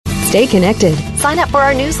Stay connected. Sign up for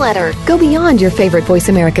our newsletter. Go beyond your favorite Voice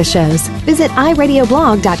America shows. Visit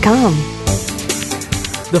iradioblog.com.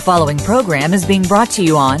 The following program is being brought to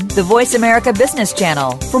you on the Voice America Business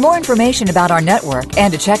Channel. For more information about our network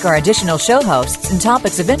and to check our additional show hosts and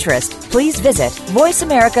topics of interest, please visit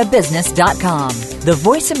voiceamericabusiness.com. The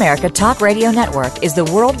Voice America Talk Radio Network is the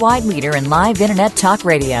worldwide leader in live Internet talk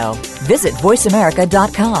radio. Visit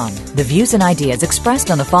voiceamerica.com. The views and ideas expressed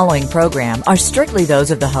on the following program are strictly those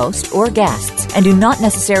of the host or guests and do not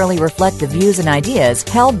necessarily reflect the views and ideas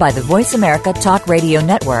held by the Voice America Talk Radio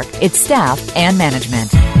Network, its staff, and management.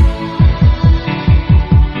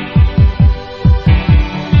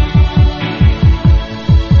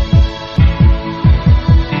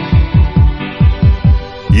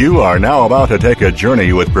 You are now about to take a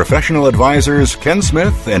journey with professional advisors Ken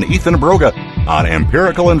Smith and Ethan Broga on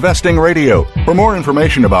Empirical Investing Radio. For more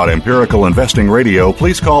information about Empirical Investing Radio,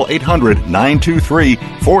 please call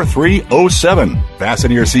 800-923-4307.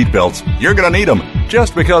 Fasten your seatbelts. You're going to need them.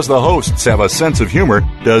 Just because the hosts have a sense of humor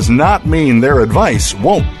does not mean their advice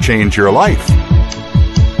won't change your life.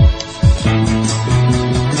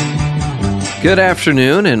 Good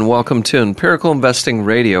afternoon and welcome to Empirical Investing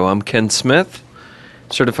Radio. I'm Ken Smith,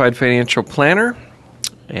 certified financial planner,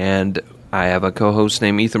 and I have a co-host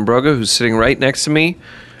named Ethan Broga who's sitting right next to me,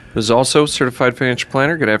 who's also a certified financial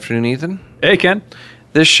planner. Good afternoon, Ethan. Hey, Ken.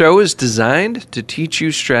 This show is designed to teach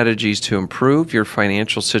you strategies to improve your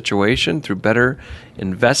financial situation through better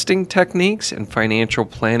investing techniques and financial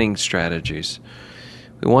planning strategies.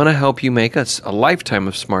 We want to help you make a lifetime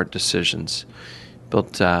of smart decisions.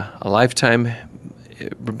 Built a lifetime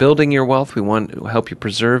building your wealth. We want to help you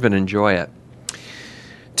preserve and enjoy it.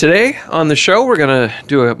 Today on the show, we're going to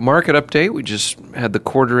do a market update. We just had the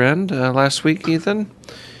quarter end last week, Ethan.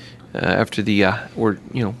 After we're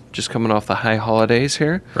just coming off the high holidays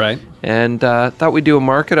here, right? And thought we'd do a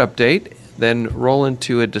market update, then roll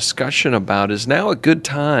into a discussion about is now a good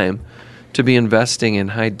time to be investing in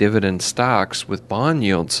high dividend stocks with bond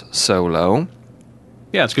yields so low?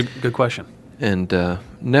 Yeah, it's a good question. And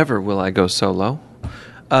never will I go so low.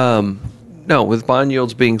 No, with bond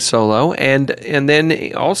yields being so low. And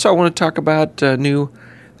then also I want to talk about one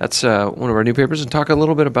of our new papers, and talk a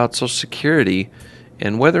little bit about Social Security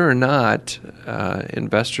and whether or not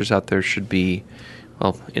investors out there should be,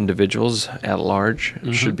 individuals at large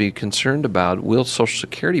should be concerned about, will Social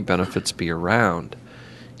Security benefits be around?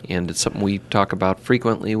 And it's something we talk about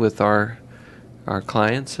frequently with our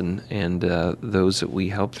clients and those that we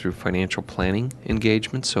help through financial planning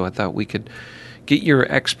engagements. So I thought we could get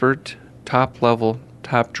your expert, top-level,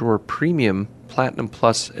 top-drawer, premium, Platinum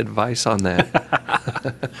Plus advice on that.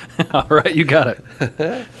 All right, you got it.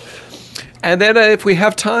 And then if we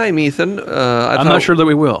have time, Ethan... I'm not sure that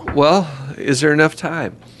we will. Well, is there enough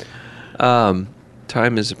time?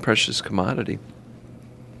 Time is a precious commodity.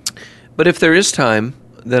 But if there is time,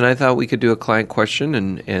 then I thought we could do a client question,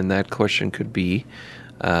 and that question could be,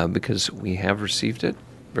 because we have received it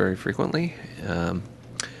very frequently,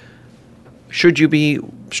 should you be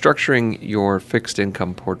structuring your fixed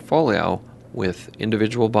income portfolio with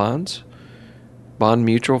individual bonds, bond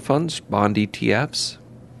mutual funds, bond ETFs?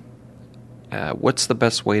 What's the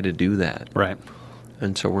best way to do that? Right.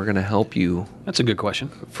 And so we're going to help you. That's a good question.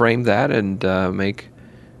 Frame that and make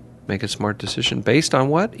a smart decision based on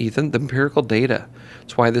what, Ethan? The empirical data.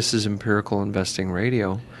 That's why this is Empirical Investing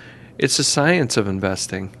Radio. It's the science of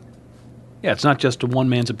investing. Yeah, it's not just a one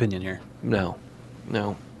man's opinion here. No.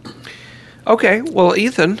 Okay, well,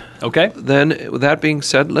 Ethan. Okay. Then, with that being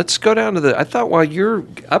said, let's go down to I thought while you're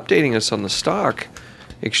updating us on the stock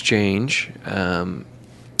exchange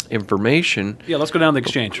information. Yeah, let's go down to the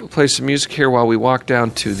exchange. We'll play some music here while we walk down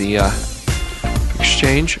to the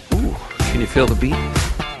exchange. Ooh, can you feel the beat?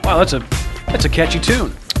 Wow, that's a catchy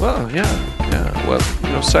tune. Well, yeah. Well,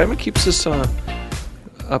 Simon keeps us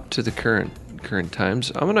up to the current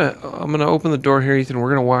times. I'm gonna open the door here, Ethan. We're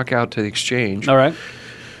gonna walk out to the exchange. All right.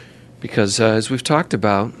 Because as we've talked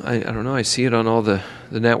about, I don't know, I see it on all the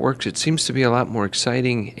networks. It seems to be a lot more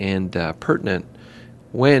exciting and pertinent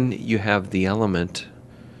when you have the element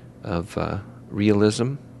of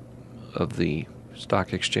realism of the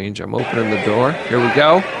stock exchange. I'm opening the door. Here we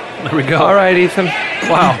go. There we go. All right, Ethan.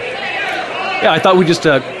 Wow. Yeah, I thought we'd just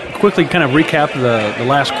quickly kind of recap the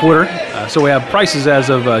last quarter. So we have prices as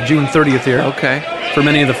of June 30th here. Okay. For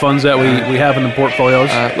many of the funds that we have in the portfolios.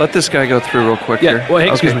 Let this guy go through real quick here. Well, hey,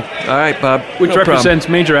 excuse me. All right, Bob. Which represents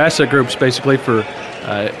major asset groups, basically, for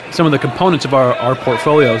some of the components of our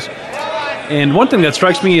portfolios. And one thing that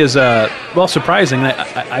strikes me is, surprising.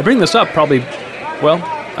 I bring this up probably,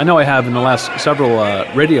 I know I have in the last several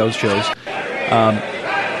radio shows.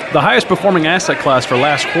 the highest performing asset class for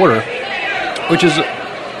last quarter, which is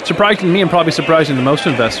surprising to me and probably surprising to most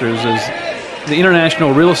investors, is the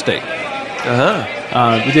international real estate.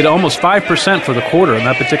 We did almost 5% for the quarter in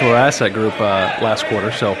that particular asset group last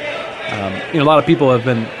quarter. So, a lot of people have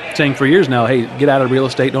been saying for years now, hey, get out of real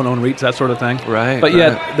estate, don't own REITs, that sort of thing. Right. But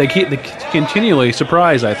yet they continually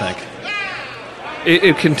surprise, I think.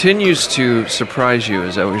 It continues to surprise you,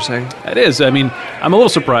 is that what you're saying? It is. I mean, I'm a little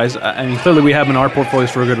surprised. I mean, clearly we have them in our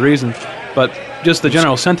portfolios for a good reason, but just the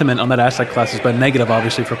general sentiment on that asset class has been negative,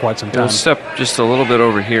 obviously, for quite some time. We'll step just a little bit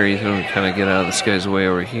over here. You can kind of get out of this guy's way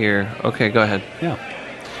over here. Okay, go ahead.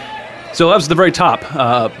 Yeah. So that was the very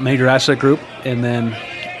top major asset group, and then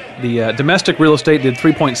the domestic real estate did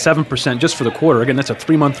 3.7% just for the quarter. Again, that's a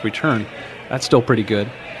 3-month return. That's still pretty good.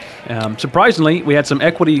 Surprisingly, we had some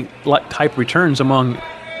equity-type returns among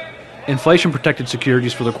inflation-protected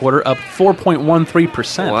securities for the quarter, up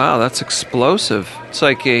 4.13%. Wow, that's explosive. It's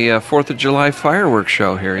like a 4th of July fireworks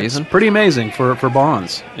show here, Ethan. It's pretty amazing for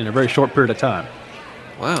bonds in a very short period of time.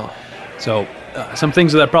 Wow. So some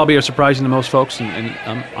things that probably are surprising to most folks, and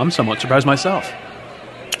I'm somewhat surprised myself.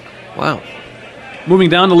 Wow. Moving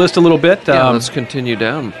down the list a little bit. Let's continue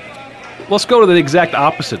down. Let's go to the exact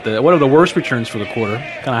opposite. What are the worst returns for the quarter?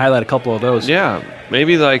 Kind of highlight a couple of those. Yeah,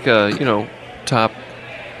 maybe like top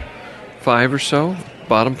 5 or so,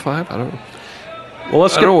 bottom 5. I don't know. Well, I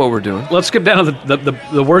don't know what we're doing. Let's skip down to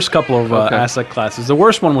the worst couple of asset classes. The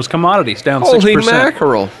worst one was commodities, down 6%. Holy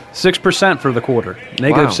mackerel! 6% for the quarter,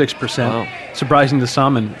 negative Wow. 6%. Wow. Surprising to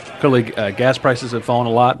some, and clearly gas prices have fallen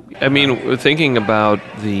a lot. I mean, we're thinking about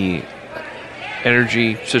the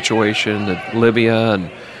energy situation at Libya and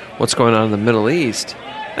what's going on in the Middle East.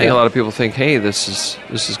 I think a lot of people think, hey, this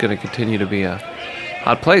is going to continue to be a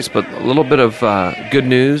hot place. But a little bit of good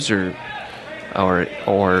news or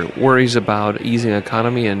worries about easing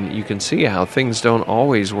economy, and you can see how things don't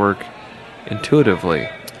always work intuitively.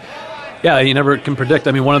 Yeah, you never can predict.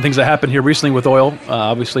 I mean, one of the things that happened here recently with oil,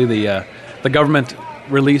 obviously the government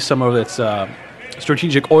released some of its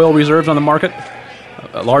strategic oil reserves on the market,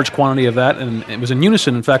 a large quantity of that, and it was in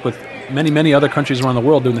unison, in fact, with many other countries around the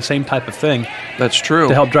world doing the same type of thing. That's true.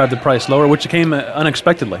 To help drive the price lower, which came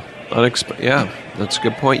unexpectedly. Yeah, that's a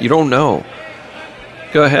good point. You don't know.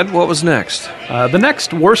 Go ahead. What was next? The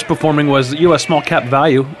next worst performing was the U.S. small cap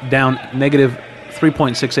value, down negative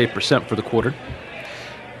 3.68% for the quarter.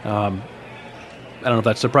 I don't know if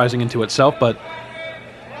that's surprising into itself, but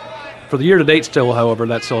for the year to date still, however,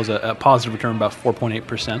 that still is a positive return, about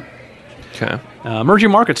 4.8%. Okay. Emerging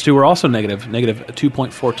markets, too, were also negative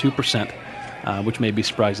 2.42%, which may be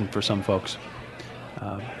surprising for some folks.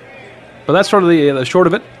 But that's sort of the short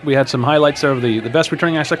of it. We had some highlights there of the best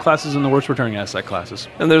returning asset classes and the worst returning asset classes.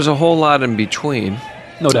 And there's a whole lot in between.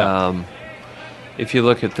 No doubt. If you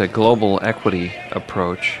look at the global equity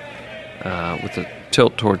approach, with a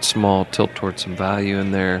tilt towards small, tilt towards some value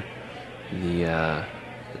in there, the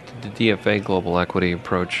DFA global equity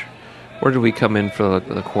approach, where did we come in for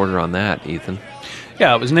the quarter on that, Ethan?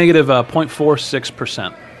 Yeah, it was negative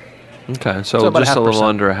 0.46%. Okay, so just a little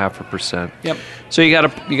under 0.5%. Yep. So you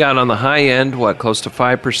got on the high end, close to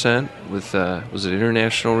 5% with was it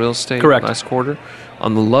international real estate? Correct. Last quarter.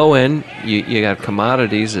 On the low end, you got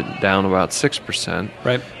commodities down about 6%.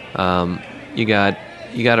 Right. You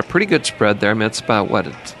got a pretty good spread there. I mean, it's about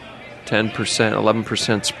a 10%,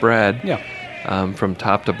 11% spread. Yeah. From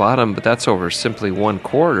top to bottom, but that's over simply one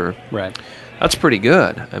quarter. Right. That's pretty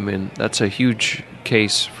good. I mean, that's a huge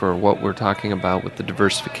case for what we're talking about with the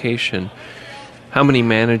diversification. How many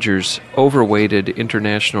managers overweighted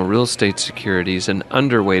international real estate securities and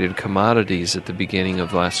underweighted commodities at the beginning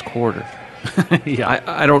of last quarter? Yeah.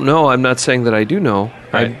 I don't know. I'm not saying that I do know.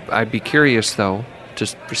 Right. I'd be curious, though,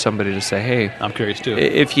 just for somebody to say, hey. I'm curious, too.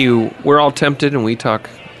 We're all tempted, and we talk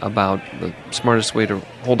about the smartest way to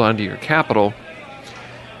hold on to your capital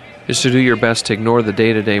is to do your best to ignore the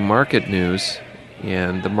day-to-day market news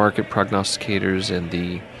and the market prognosticators and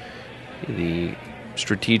the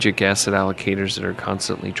strategic asset allocators that are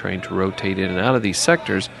constantly trying to rotate in and out of these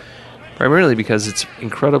sectors, primarily because it's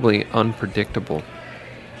incredibly unpredictable.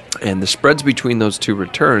 And the spreads between those two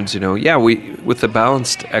returns, with the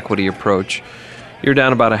balanced equity approach, you're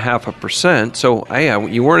down about 0.5%. So,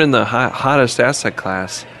 you weren't in the hottest asset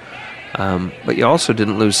class, but you also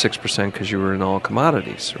didn't lose 6% because you were in all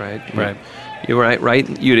commodities, right? Right. You were right.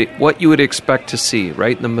 What you would expect to see,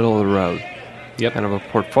 right in the middle of the road. Yep. Kind of a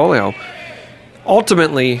portfolio.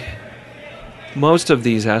 Ultimately, most of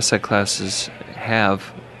these asset classes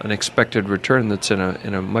have an expected return that's in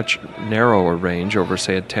a much narrower range over,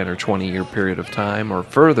 say, a 10 or 20 year period of time or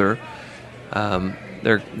further.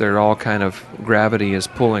 they're all kind of, gravity is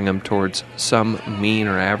pulling them towards some mean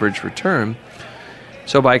or average return.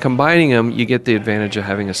 So by combining them, you get the advantage of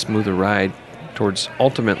having a smoother ride towards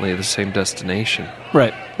ultimately the same destination.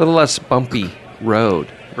 Right. A little less bumpy road.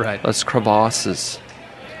 Right. Less crevasses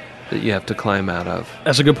that you have to climb out of.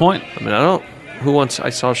 That's a good point. I mean, I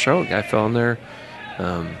saw a show, a guy fell in there.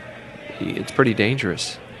 It's pretty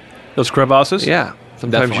dangerous. Those crevasses? Yeah.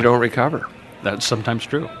 Sometimes Definitely. you don't recover. That's sometimes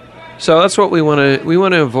true. So that's what we want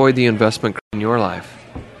to avoid, the investment in your life,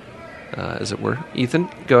 as it were. Ethan,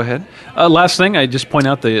 go ahead. Last thing, I just point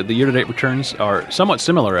out the year-to-date returns are somewhat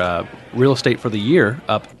similar. Real estate for the year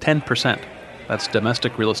up 10%. That's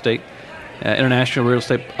domestic real estate. International real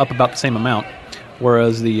estate up about the same amount.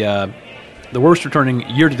 Whereas the worst returning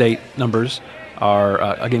year-to-date numbers are,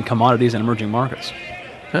 again, commodities and emerging markets.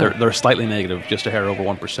 Huh. They're slightly negative, just a hair over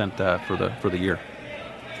 1% for the year.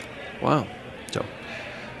 Wow. So,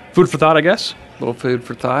 food for thought, I guess. A little food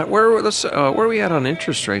for thought. Where are we at on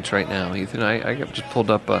interest rates right now, Ethan? I just pulled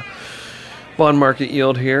up a bond market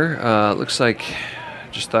yield here. Looks like,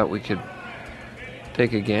 just thought we could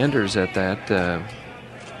take a ganders at that.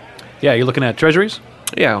 Yeah, you're looking at treasuries?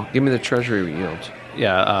 Yeah, give me the treasury yields.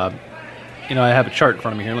 Yeah, I have a chart in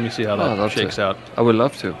front of me here. Let me see how that shakes out. I would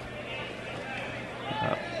love to.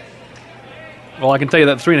 Well, I can tell you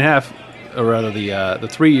that 3.5, or rather the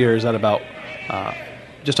 3 years at about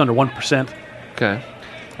just under 1%. Okay.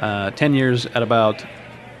 10 years at about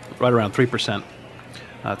right around 3%.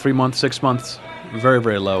 3 months, 6 months, very,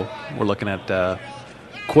 very low. We're looking at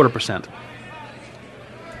 0.25%.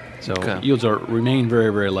 So yields remain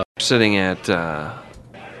very, very low. Sitting at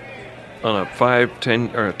on a 5,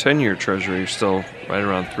 10, or a 10-year treasury, you're still right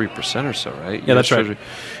around 3% or so, right? Yeah, that's treasury. right.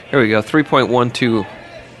 Here we go,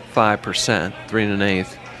 3.125%, 3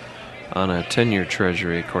 1/8 on a 10-year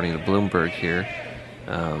treasury, according to Bloomberg here.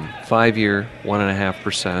 5-year,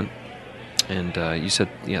 1.5%, and you said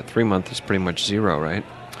 3 month is pretty much zero, right?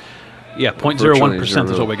 Yeah,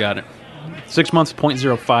 0.01% is what we got it. 6 months,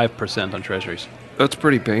 0.05% on treasuries. That's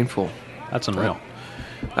pretty painful. That's unreal.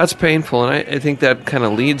 That's painful, and I think that kind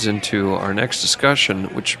of leads into our next discussion,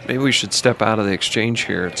 which maybe we should step out of the exchange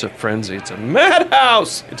here. It's a frenzy. It's a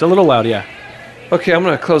madhouse. It's a little loud, yeah. Okay, I'm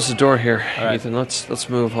going to close the door here, All right. Ethan. Let's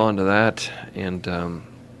move on to that, and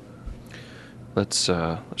let's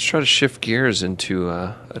try to shift gears into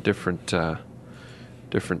a different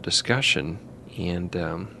discussion, and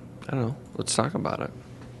I don't know. Let's talk about it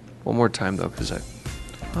one more time though, because I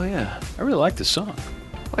really like this song.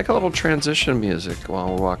 Like a little transition music while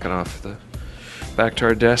we're walking off back to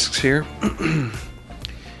our desks here.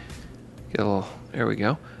 There we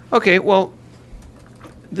go. Okay, well,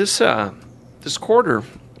 this quarter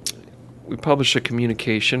we published a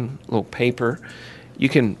communication, a little paper. You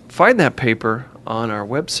can find that paper on our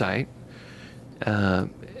website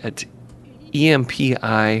at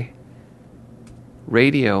EMPI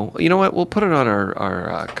Radio. You know what? We'll put it on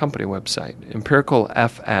our company website, Empirical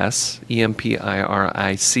FS,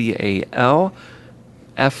 EMPIRICAL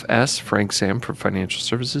FS, Frank Sam for Financial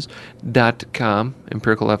Services, .com,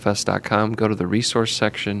 empiricalfs.com. Go to the resource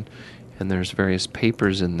section, and there's various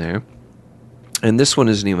papers in there. And this one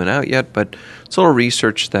isn't even out yet, but it's a little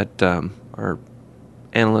research that our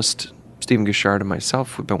analyst, Stephen Gishard, and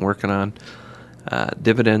myself, we've been working on,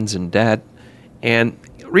 dividends and debt. And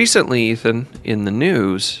recently, Ethan, in the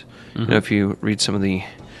news, if you read some of the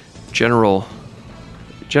general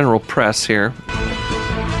press here.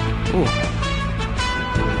 Ooh.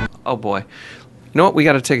 Oh, boy. You know what? We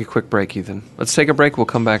got to take a quick break, Ethan. Let's take a break. We'll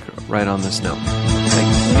come back right on this note.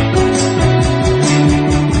 Thank you.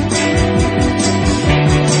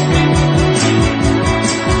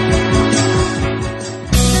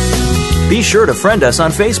 Be sure to friend us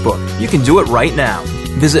on Facebook. You can do it right now.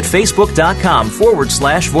 Visit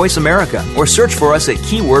facebook.com/Voice America or search for us at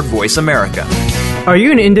keyword Voice America. Are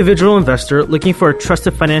you an individual investor looking for a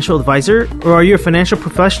trusted financial advisor, or are you a financial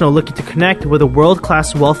professional looking to connect with a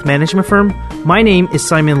world-class wealth management firm? My name is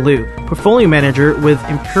Simon Liu, portfolio manager with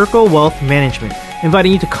Empirical Wealth Management,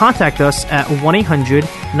 inviting you to contact us at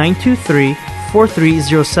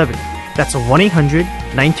 1-800-923-4307. That's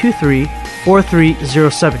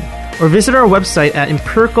 1-800-923-4307. Or visit our website at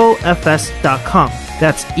empiricalfs.com.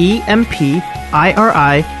 That's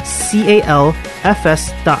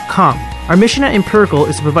EMPIRICALFS.com. Our mission at Empirical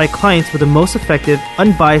is to provide clients with the most effective,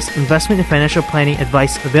 unbiased investment and financial planning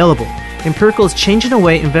advice available. Empirical is changing the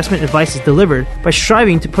way investment advice is delivered by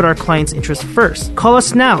striving to put our clients' interests first. Call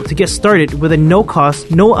us now to get started with a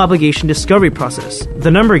no-cost, no-obligation discovery process.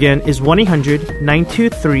 The number again is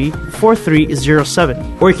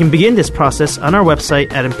 1-800-923-4307. Or you can begin this process on our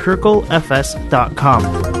website at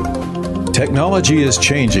empiricalfs.com. Technology is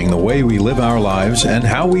changing the way we live our lives and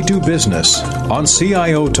how we do business. On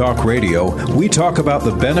CIO Talk Radio, we talk about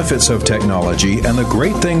the benefits of technology and the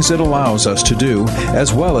great things it allows us to do,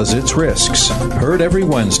 as well as its risks. Heard every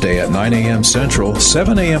Wednesday at 9 a.m. Central,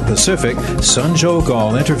 7 a.m. Pacific, Sanjog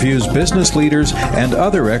Gall interviews business leaders and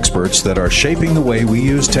other experts that are shaping the way we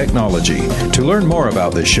use technology. To learn more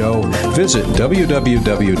about the show, visit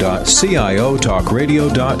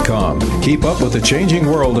www.ciotalkradio.com. Keep up with the changing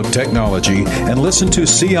world of technology and listen to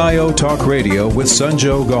CIO Talk Radio with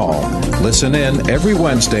Sanjog Gall. Listen in every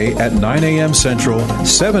Wednesday at 9 a.m. Central,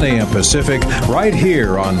 7 a.m. Pacific, right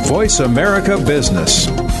here on Voice America Business.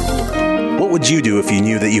 What would you do if you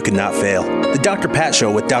knew that you could not fail? The Dr. Pat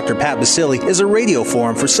Show with Dr. Pat Basili is a radio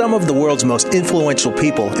forum for some of the world's most influential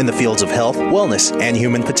people in the fields of health, wellness, and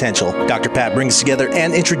human potential. Dr. Pat brings together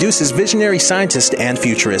and introduces visionary scientists and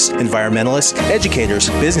futurists, environmentalists, educators,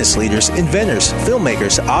 business leaders, inventors,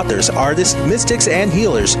 filmmakers, authors, artists, mystics, and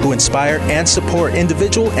healers who inspire and support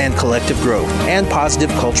individual and collective growth and positive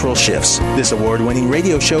cultural shifts. This award-winning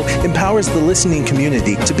radio show empowers the listening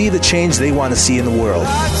community to be the change they want to see in the world.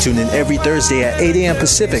 Tune in every Thursday at 8 a.m.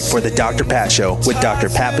 Pacific for the Dr. Pat Show with Dr.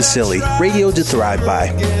 Pat Basili, radio to thrive by.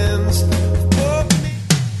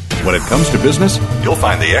 When it comes to business, you'll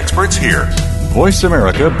find the experts here. Voice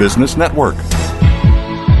America Business Network.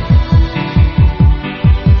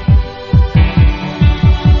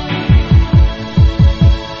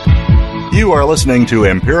 You are listening to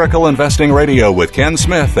Empirical Investing Radio with Ken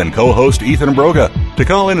Smith and co-host Ethan Broga. To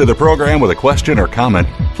call into the program with a question or comment,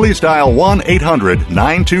 please dial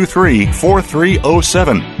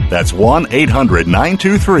 1-800-923-4307. That's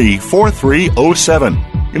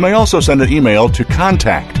 1-800-923-4307. You may also send an email to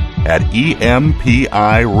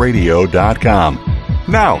contact@empiradio.com.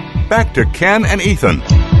 Now, back to Ken and Ethan.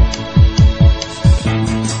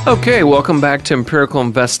 Okay, welcome back to Empirical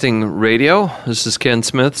Investing Radio. This is Ken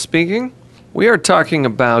Smith speaking. We are talking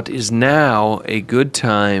about, is now a good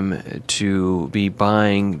time to be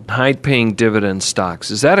buying high-paying dividend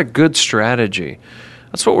stocks? Is that a good strategy?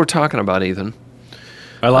 That's what we're talking about, Ethan.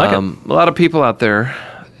 I like it. A lot of people out there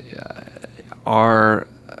are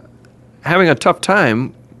having a tough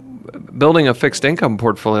time building a fixed income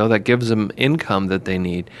portfolio that gives them income that they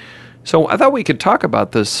need. So I thought we could talk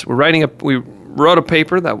about this. We wrote a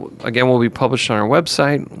paper that, again, will be published on our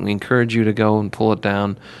website. We encourage you to go and pull it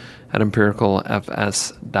down at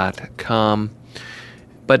empiricalfs.com.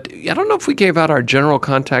 But I don't know if we gave out our general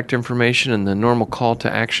contact information and the normal call to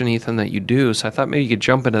action, Ethan, that you do. So I thought maybe you could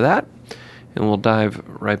jump into that, and we'll dive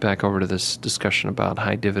right back over to this discussion about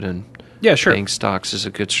high dividend paying stocks is a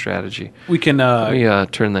good strategy. We can Let me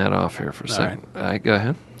turn that off here for a second. Right. Go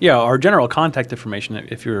ahead. Yeah, our general contact information,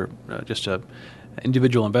 if you're just an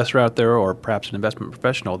individual investor out there or perhaps an investment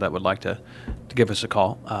professional that would like to give us a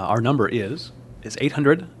call, our number is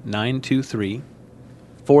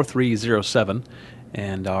 800-923-4307,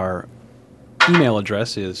 and our email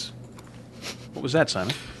address is, what was that,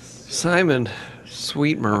 Simon? Simon,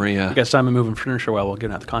 sweet Maria. We got Simon moving furniture while we're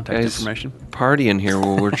giving out the contact information. Partying here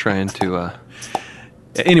while we're trying to...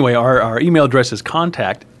 Anyway, our email address is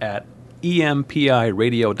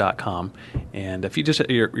contact@empiradio.com, and if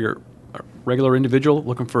you're a regular individual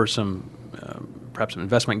looking for some perhaps some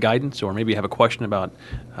investment guidance, or maybe you have a question about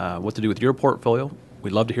what to do with your portfolio,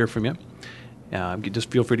 we'd love to hear from you.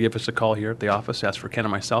 Just feel free to give us a call here at the office, ask for Ken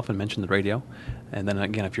and myself, and mention the radio. And then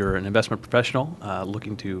again, if you're an investment professional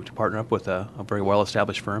looking to partner up with a very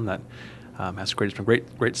well-established firm that has created some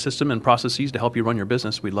great system and processes to help you run your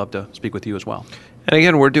business, we'd love to speak with you as well. And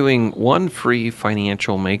again, we're doing one free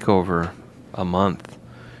financial makeover a month.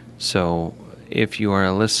 So if you are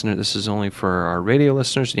a listener, this is only for our radio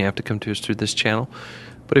listeners, and you have to come to us through this channel.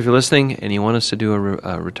 But if you're listening and you want us to do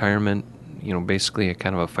a retirement, basically a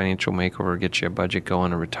kind of a financial makeover, get you a budget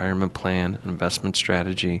going, a retirement plan, an investment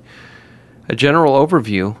strategy, a general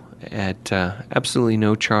overview at absolutely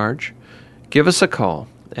no charge, give us a call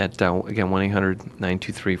at, again,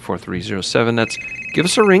 1-800-923-4307. Give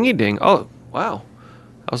us a ringy-ding. Oh, wow.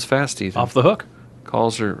 That was fast, Ethan. Off the hook.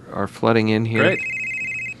 Calls are flooding in here. Great.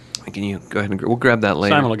 Can you go ahead and we'll grab that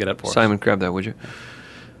later. Simon will get it for us. Simon, grab that, would you?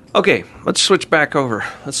 Okay, let's switch back over.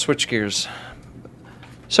 Let's switch gears.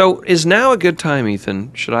 So, is now a good time,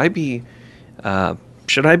 Ethan? Should I be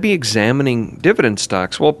examining dividend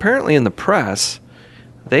stocks? Well, apparently in the press,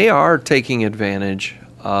 they are taking advantage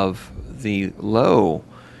of the low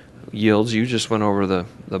yields. You just went over the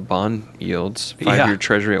bond yields. 5-year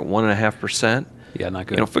Treasury at 1.5%. Yeah, not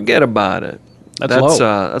good. Forget about it. That's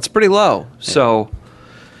low. That's pretty low. Yeah. So,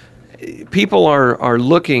 people are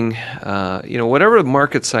looking, whatever the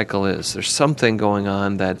market cycle is, there's something going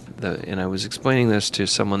on and I was explaining this to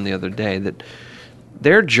someone the other day, that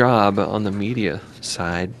their job on the media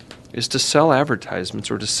side is to sell advertisements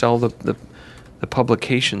or to sell the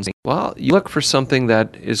publications. Well, you look for something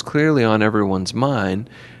that is clearly on everyone's mind,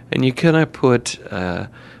 and you kind of put a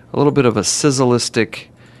little bit of a sizzleistic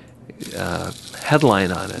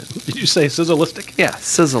headline on it. Did you say sizzleistic? Yeah,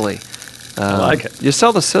 sizzly. I like it. You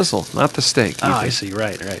sell the sizzle, not the steak. Oh, I see.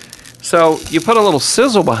 Right. So you put a little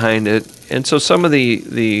sizzle behind it, and so some of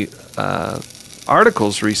the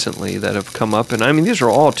articles recently that have come up, and I mean, these are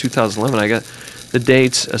all 2011. I got the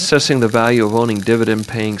dates: assessing the value of owning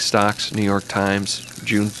dividend-paying stocks, New York Times,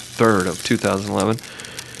 June 3rd of 2011.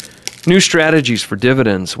 New strategies for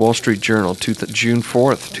dividends, Wall Street Journal, June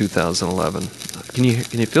 4th, 2011. Can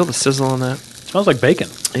you feel the sizzle on that? Smells like bacon.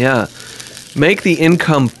 Yeah. Make the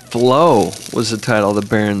Income Flow was the title of the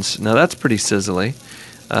Barron's. Now that's pretty sizzly.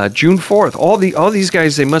 June 4th. All these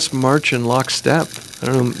guys, they must march in lockstep. I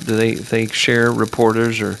don't know, do they share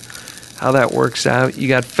reporters or how that works out? You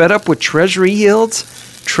got fed up with Treasury yields?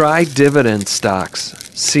 Try dividend stocks.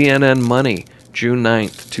 CNN Money, June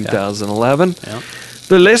 9th, 2011. Yeah.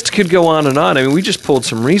 The list could go on and on. I mean, we just pulled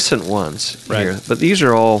some recent ones here, but these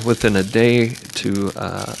are all within a day to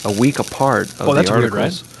a week apart of the articles. Weird,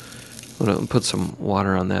 right? I'm going to put some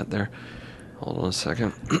water on that there. Hold on a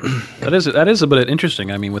second. That is a bit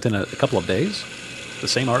interesting. I mean, within a couple of days, the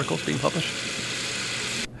same article's being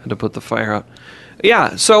published. Had to put the fire out.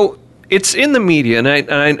 Yeah, so it's in the media, and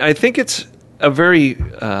I think it's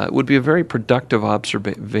would be a very productive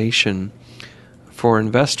observation for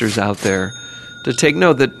investors out there to take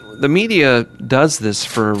note that the media does this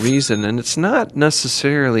for a reason, and it's not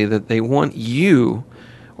necessarily that they want you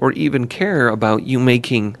or even care about you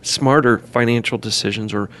making smarter financial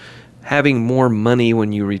decisions or having more money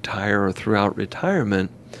when you retire or throughout retirement.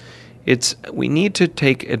 We need to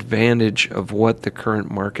take advantage of what the current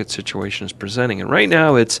market situation is presenting. And right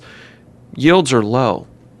now yields are low.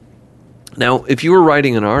 Now, if you were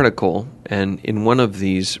writing an article and in one of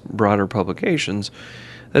these broader publications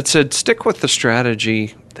that said, stick with the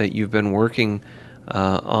strategy that you've been working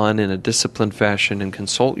on in a disciplined fashion and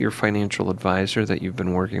consult your financial advisor that you've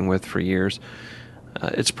been working with for years,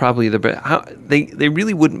 it's probably the best. They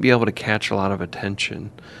really wouldn't be able to catch a lot of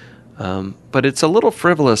attention. But it's a little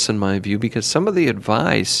frivolous in my view because some of the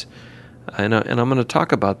advice, and I'm going to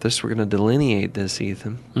talk about this, we're going to delineate this,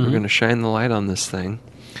 Ethan. Mm-hmm. We're going to shine the light on this thing.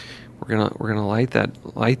 We're going to light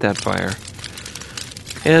that fire.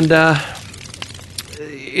 And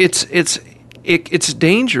it's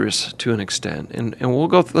dangerous to an extent, and we'll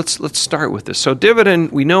go. Let's start with this. So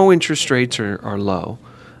dividend, we know interest rates are low.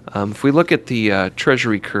 If we look at the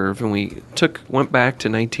Treasury curve, and we went back to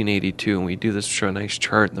 1982, and we do this, show a nice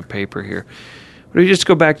chart in the paper here. But if you just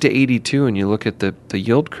go back to 82 and you look at the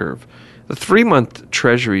yield curve, the 3-month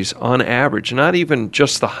Treasuries on average, not even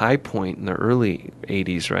just the high point in the early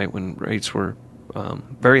 80s, right, when rates were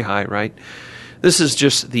very high, right? This is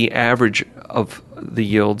just the average of the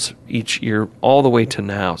yields each year all the way to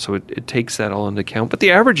now. So it takes that all into account. But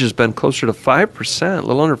the average has been closer to 5%, a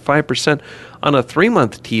little under 5% on a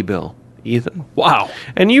 3-month T-bill, Ethan. Wow.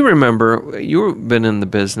 And you remember, you've been in the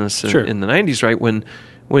business in the 90s, right,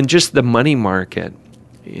 when just the money market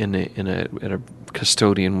in a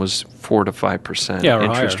custodian was 4 to 5%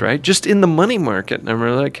 interest, higher. Right? Just in the money market. And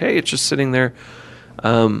we're like, hey, it's just sitting there.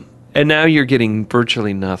 And now you're getting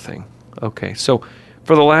virtually nothing. Okay, so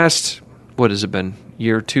for the last, what has it been,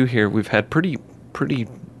 year or two here, we've had pretty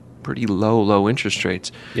low interest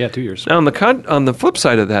rates. Yeah, 2 years. Now, on the flip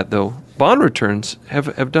side of that, though, bond returns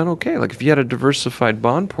have done okay. Like if you had a diversified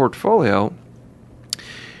bond portfolio,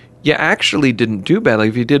 you actually didn't do bad. Like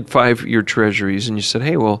if you did 5-year treasuries and you said,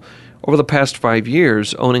 hey, well, over the past 5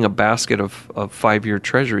 years, owning a basket of 5-year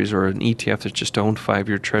treasuries or an ETF that just owned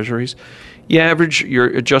 5-year treasuries, you average your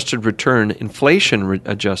adjusted return, inflation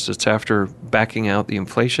adjusted, it's after backing out the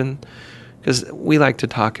inflation, because we like to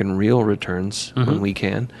talk in real returns when we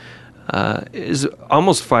can, is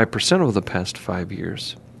almost 5% over the past 5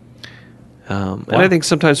 years. And I think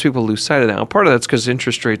sometimes people lose sight of that. Now, part of that's because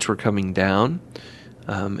interest rates were coming down,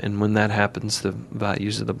 and when that happens, the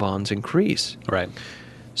values of the bonds increase. Right.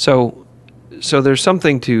 So there's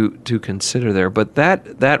something to consider there, but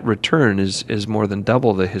that return is more than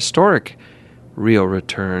double the historic real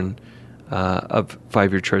return of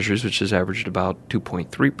 5-year treasuries, which has averaged about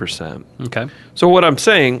 2.3%. Okay. So what I'm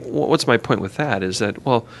saying, what's my point with that, is that,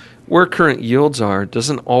 well, where current yields are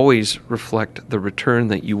doesn't always reflect the return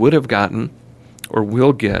that you would have gotten or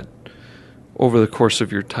will get over the course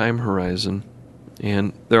of your time horizon.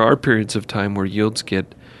 And there are periods of time where yields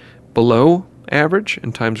get below average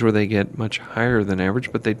and times where they get much higher than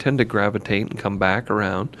average, but they tend to gravitate and come back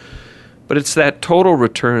around. But it's that total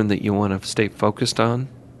return that you want to stay focused on.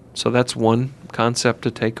 So that's one concept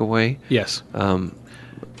to take away. Yes. I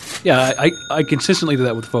consistently do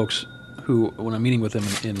that with folks who, when I'm meeting with them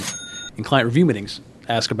in client review meetings,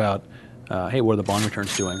 ask about, hey, what are the bond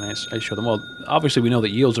returns doing? And I show them, well, obviously we know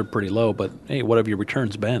that yields are pretty low, but hey, what have your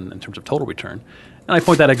returns been in terms of total return? And I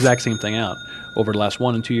point that exact same thing out. Over the last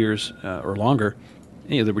 1 and 2 years or longer,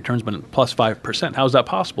 the return's been plus 5%. How is that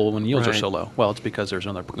possible when yields are so low? Well, it's because there's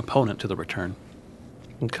another component to the return.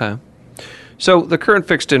 Okay. So the current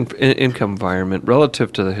fixed income environment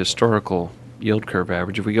relative to the historical yield curve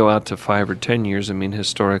average, if we go out to 5 or 10 years, I mean,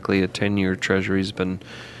 historically a 10-year Treasury's been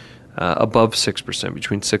above 6%,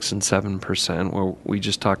 between 6 and 7%, where we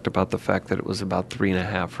just talked about the fact that it was about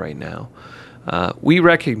 3.5 right now. We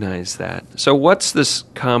recognize that. So what's this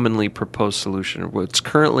commonly proposed solution, or what's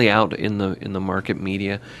currently out in the market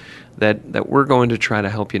media that we're going to try to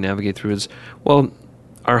help you navigate through is, well,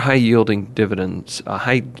 are high-yielding dividends,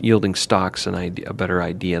 high-yielding stocks a better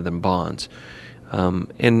idea than bonds?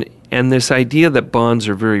 And this idea that bonds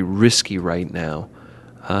are very risky right now,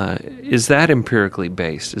 is that empirically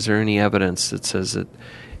based? Is there any evidence that says that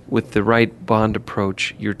with the right bond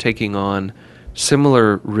approach, you're taking on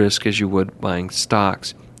similar risk as you would buying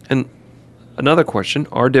stocks? And another question,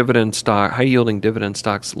 are high-yielding dividend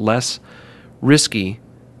stocks less risky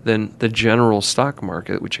than the general stock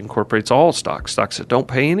market, which incorporates all stocks that don't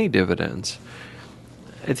pay any dividends?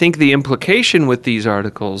 I think the implication with these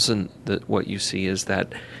articles and what you see is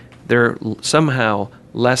that they're somehow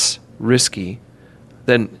less risky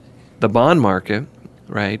than the bond market,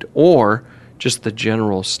 right, or just the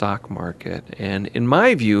general stock market. And in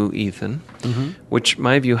my view, Ethan, which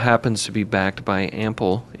my view happens to be backed by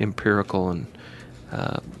ample empirical and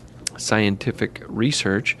scientific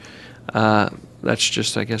research, that's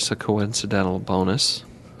just, I guess, a coincidental bonus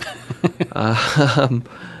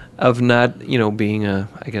of not, being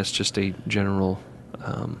just a general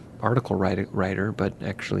article writer, but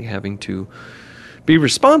actually having to be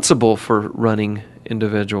responsible for running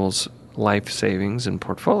individuals' life savings and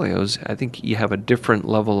portfolios. I think you have a different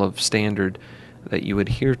level of standard that you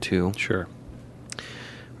adhere to. Sure.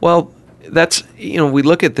 Well, that's, we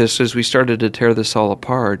look at this as we started to tear this all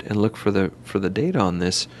apart and look for the data on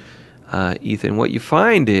this, Ethan. What you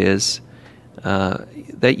find is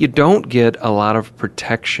that you don't get a lot of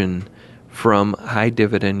protection from high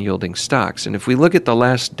dividend yielding stocks. And if we look at the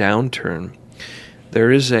last downturn,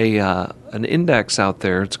 there is an index out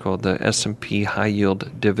there. It's called the S&P High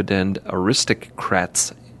Yield Dividend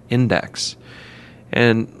Aristocrats Index.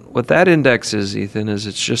 And what that index is, Ethan, is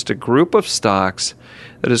it's just a group of stocks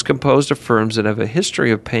that is composed of firms that have a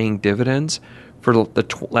history of paying dividends for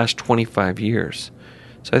the last 25 years.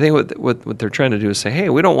 So I think what they're trying to do is say, hey,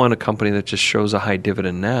 we don't want a company that just shows a high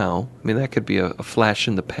dividend now. I mean, that could be a flash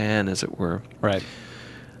in the pan, as it were. Right.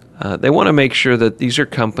 They want to make sure that these are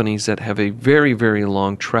companies that have a very, very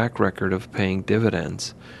long track record of paying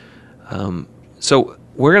dividends. So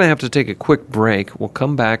we're going to have to take a quick break. We'll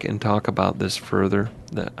come back and talk about this further,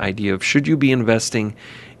 the idea of should you be investing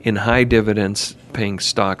in high dividends paying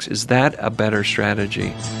stocks? Is that a better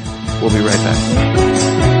strategy? We'll be right back.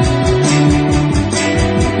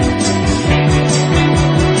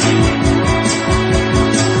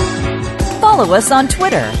 Follow us on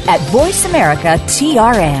Twitter at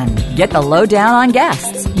VoiceAmericaTRN. Get the lowdown on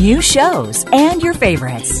guests, new shows, and your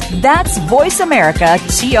favorites. That's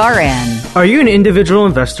VoiceAmericaTRN. Are you an individual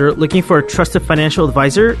investor looking for a trusted financial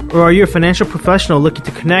advisor? Or are you a financial professional looking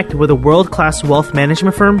to connect with a world-class wealth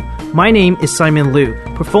management firm? My name is Simon Liu,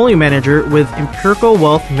 portfolio manager with Empirical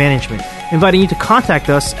Wealth Management, inviting you to contact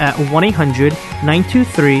us at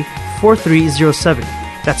 1-800-923-4307.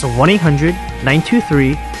 That's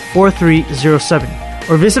 1-800-923-4307.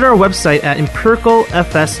 Or visit our website at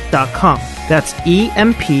empiricalfs.com. That's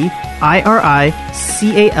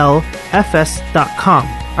EMPIRICALFS.com.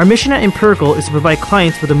 Our mission at Empirical is to provide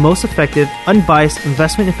clients with the most effective, unbiased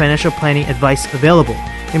investment and financial planning advice available.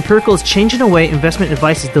 Empirical is changing the way investment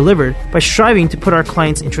advice is delivered by striving to put our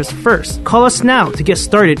clients' interests first. Call us now to get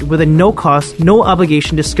started with a no-cost,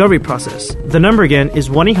 no-obligation discovery process. The number again is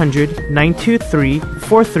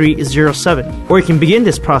 1-800-923-4307. Or you can begin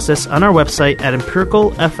this process on our website at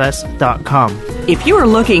empiricalfs.com. If you are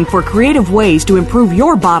looking for creative ways to improve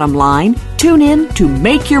your bottom line, Tune in to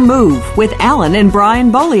Make Your Move with Alan and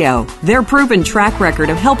Brian Bolio. Their proven track record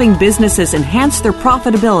of helping businesses enhance their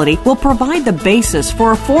profitability will provide the basis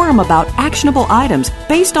for a forum about actionable items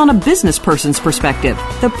based on a business person's perspective.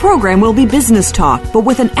 The program will be business talk, but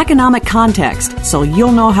with an economic context, so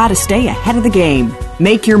you'll know how to stay ahead of the game.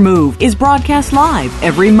 Make Your Move is broadcast live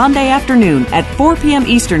every Monday afternoon at 4 p.m.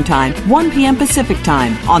 Eastern Time, 1 p.m. Pacific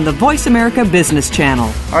Time on the Voice America Business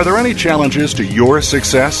Channel. Are there any challenges to your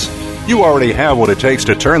success? You already have what it takes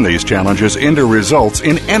to turn these challenges into results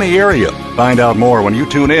in any area. Find out more when you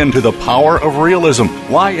tune in to The Power of Realism,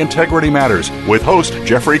 Why Integrity Matters, with host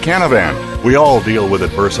Jeffrey Canavan. We all deal with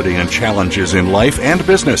adversity and challenges in life and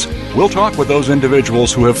business. We'll talk with those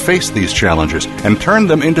individuals who have faced these challenges and turned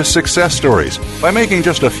them into success stories. By making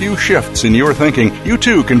just a few shifts in your thinking, you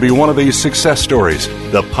too can be one of these success stories.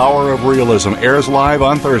 The Power of Realism airs live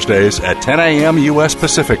on Thursdays at 10 a.m. U.S.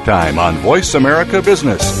 Pacific Time on Voice America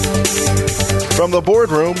Business. From the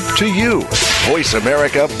boardroom to you, Voice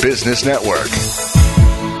America Business Network.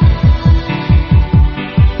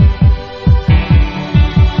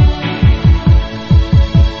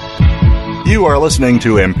 You are listening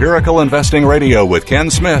to Empirical Investing Radio with Ken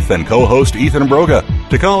Smith and co-host Ethan Broga.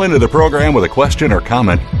 To call into the program with a question or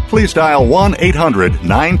comment, please dial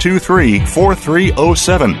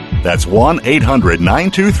 1-800-923-4307. That's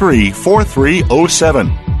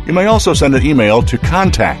 1-800-923-4307. You may also send an email to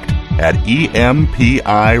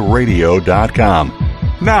contact@empiradio.com.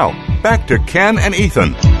 Now, back to Ken and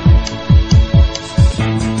Ethan.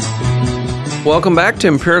 Welcome back to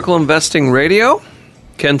Empirical Investing Radio.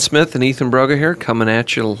 Ken Smith and Ethan Broga here, coming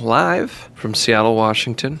at you live from Seattle,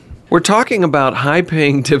 Washington. We're talking about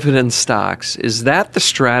high-paying dividend stocks. Is that the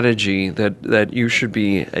strategy that you should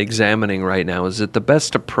be examining right now? Is it the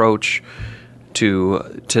best approach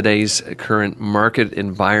to today's current market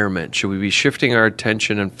environment? Should we be shifting our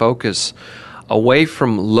attention and focus away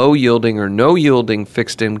from low-yielding or no-yielding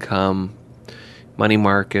fixed income, money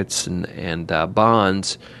markets, and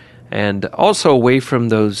bonds, and also away from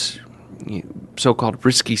those so-called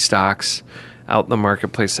risky stocks out in the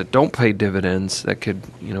marketplace that don't pay dividends, that could,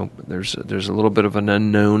 there's a little bit of an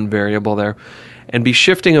unknown variable there, and be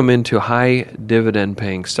shifting them into high dividend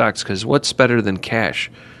paying stocks? Because what's better than cash?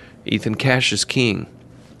 Ethan, cash is king.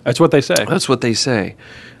 That's what they say. That's what they say.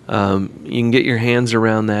 You can get your hands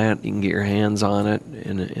around that. You can get your hands on it.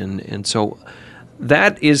 And so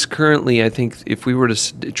that is currently, I think, if we were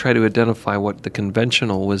to try to identify what the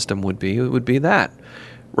conventional wisdom would be, it would be that.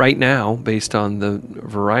 Right now, based on the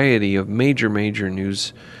variety of major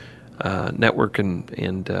news network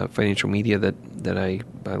and financial media that I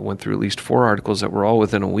went through at least 4 articles that were all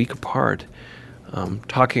within a week apart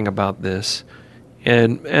talking about this.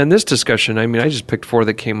 And this discussion, I mean, I just picked 4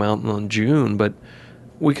 that came out in June, but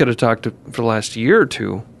we could have talked for the last year or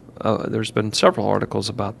two. There's been several articles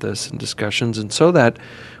about this and discussions. And so that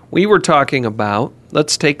we were talking about,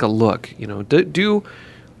 let's take a look.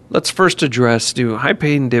 Let's first address, do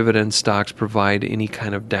high-paying dividend stocks provide any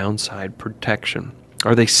kind of downside protection?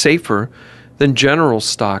 Are they safer than general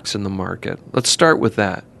stocks in the market? Let's start with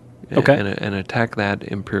that. Okay. And attack that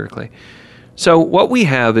empirically. So what we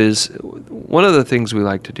have is, one of the things we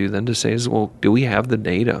like to do then to say is, well, do we have the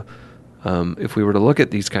data? If we were to look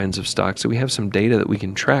at these kinds of stocks, do we have some data that we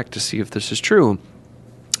can track to see if this is true?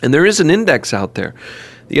 And there is an index out there,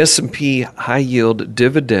 the S&P High Yield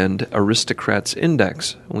Dividend Aristocrats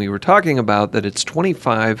Index. We were talking about that it's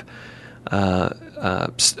 25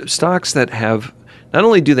 stocks that have, not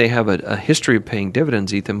only do they have a history of paying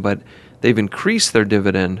dividends, Ethan, but they've increased their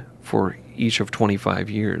dividend for each of 25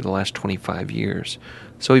 years, the last 25 years.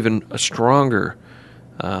 So even a stronger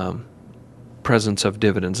presence of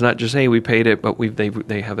dividends. Not just, hey, we paid it, but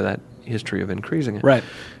they have that history of increasing it. Right.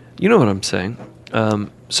 You know what I'm saying.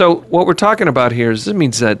 So what we're talking about here is, this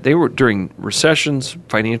means that they were during recessions,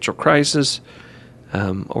 financial crisis,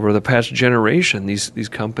 over the past generation, these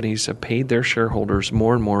companies have paid their shareholders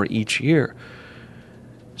more and more each year.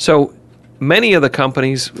 So many of the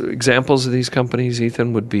companies, examples of these companies,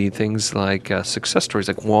 Ethan, would be things like success stories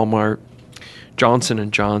like Walmart,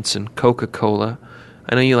 Johnson & Johnson, Coca-Cola.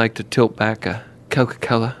 I know you like to tilt back a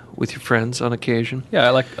Coca-Cola with your friends on occasion. Yeah,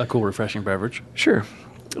 I like a cool, refreshing beverage. Sure.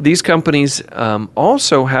 These companies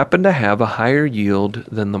also happen to have a higher yield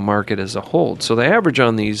than the market as a whole. So the average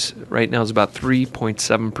on these right now is about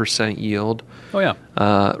 3.7% yield. Oh, yeah.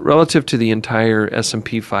 Relative to the entire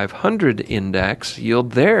S&P 500 index,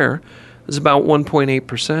 yield there is about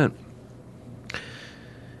 1.8%.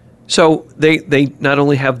 So they not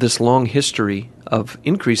only have this long history of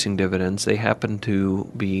increasing dividends, they happen to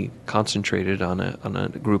be concentrated on a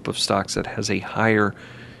group of stocks that has a higher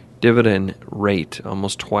dividend rate,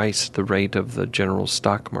 almost twice the rate of the general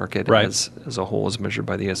stock market Right. as a whole, as measured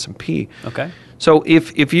by the S&P. Okay. So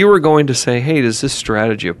if you were going to say, hey, does this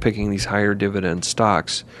strategy of picking these higher dividend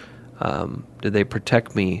stocks, do they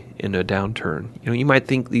protect me in a downturn? You might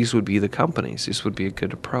think these would be the companies. This would be a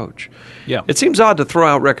good approach. Yeah. It seems odd to throw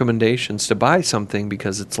out recommendations to buy something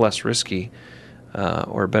because it's less risky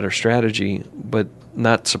or a better strategy, but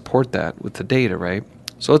not support that with the data, right?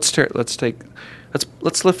 So let's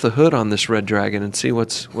lift the hood on this red dragon and see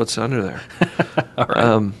what's under there. All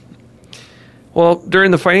right. Well,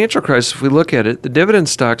 during the financial crisis, if we look at it, the dividend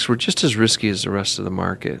stocks were just as risky as the rest of the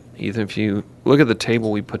market. Even if you look at the table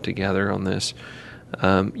we put together on this,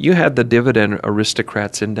 you had the Dividend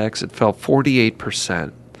Aristocrats Index. It fell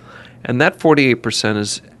 48%. And that 48%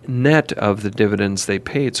 is net of the dividends they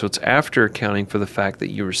paid. So it's after accounting for the fact that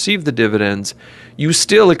you received the dividends, you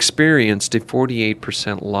still experienced a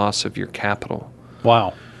 48% loss of your capital.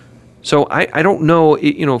 Wow. So I don't know,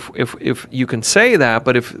 if you can say that,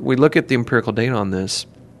 but if we look at the empirical data on this,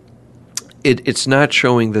 it's not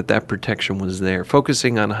showing that protection was there.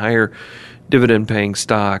 Focusing on higher dividend-paying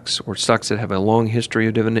stocks or stocks that have a long history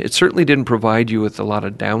of dividend, it certainly didn't provide you with a lot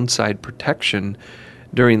of downside protection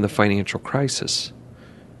during the financial crisis.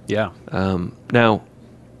 Yeah. Now,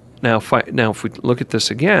 if we look at this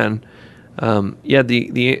again,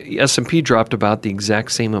 the S&P dropped about the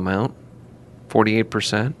exact same amount.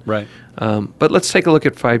 48%. Right. But let's take a look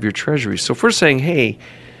at 5-year treasuries. So if we're saying, hey,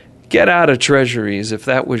 get out of treasuries, if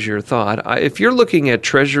that was your thought, if you're looking at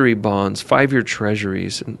treasury bonds, 5-year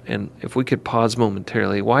treasuries, and if we could pause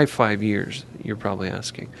momentarily, why 5 years, you're probably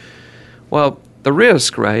asking. Well, the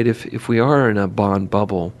risk, right, if we are in a bond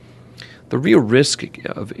bubble, the real risk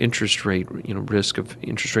of interest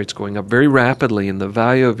rates going up very rapidly and the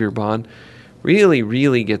value of your bond really,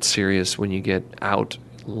 really gets serious when you get out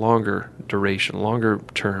longer duration, longer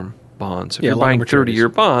term bonds. If you're buying 30-year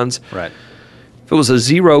bonds, right. If it was a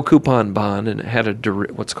zero coupon bond and it had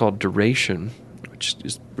what's called duration, which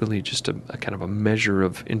is really just a kind of a measure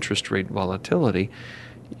of interest rate volatility,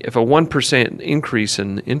 if a 1% increase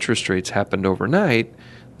in interest rates happened overnight,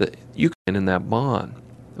 you can in that bond,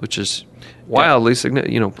 which is wildly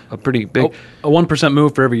significant, a pretty big... A 1%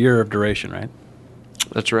 move for every year of duration, right?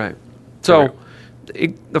 That's right. So...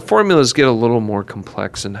 the formulas get a little more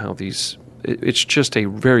complex in how it's just a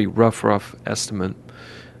very rough estimate.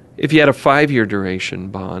 If you had a 5-year duration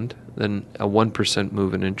bond, then a 1%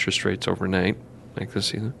 move in interest rates overnight, like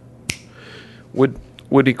this either,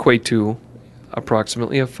 would equate to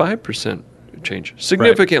approximately a 5% change.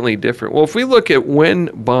 Significantly different. Well, if we look at when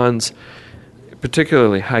bonds,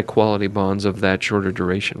 particularly high-quality bonds of that shorter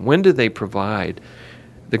duration, when do they provide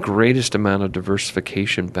the greatest amount of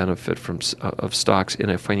diversification benefit of stocks in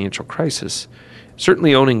a financial crisis?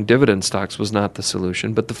 Certainly owning dividend stocks was not the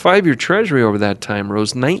solution, but the 5-year treasury over that time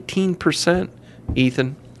rose 19%,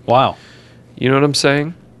 Ethan. Wow. You know what I'm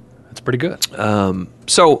saying? That's pretty good.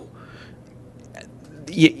 So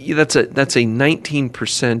that's a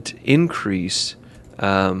 19% increase.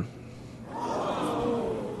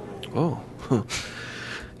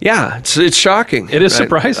 Yeah, it's shocking. It is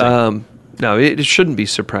surprising. No, it shouldn't be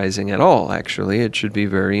surprising at all, actually. It should be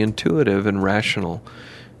very intuitive and rational.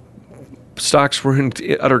 Stocks were in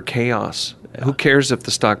utter chaos. Yeah. Who cares if the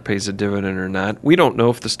stock pays a dividend or not? We don't know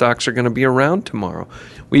if the stocks are going to be around tomorrow.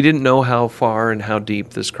 We didn't know how far and how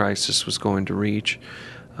deep this crisis was going to reach.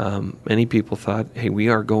 Many people thought, hey, we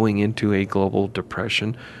are going into a global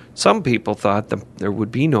depression. Some people thought that there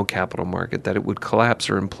would be no capital market, that it would collapse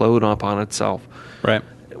or implode upon itself. Right.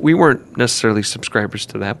 We weren't necessarily subscribers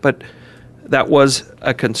to that, but that was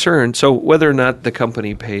a concern. So whether or not the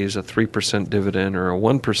company pays a 3% dividend or a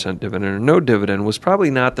 1% dividend or no dividend was probably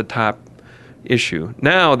not the top issue.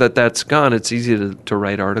 Now that that's gone, it's easy to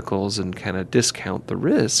write articles and kind of discount the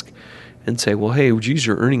risk and say, well, hey, geez,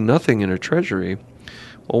 you're earning nothing in a treasury.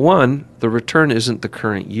 Well, one, the return isn't the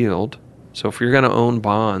current yield. So if you're going to own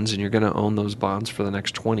bonds and you're going to own those bonds for the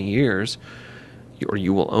next 20 years, or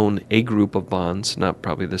you will own a group of bonds, not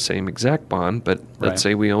probably the same exact bond, but let's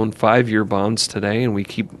say we own 5-year bonds today and we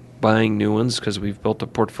keep buying new ones because we've built a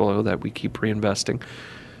portfolio that we keep reinvesting.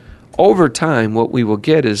 Over time, what we will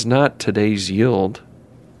get is not today's yield,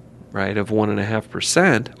 right, of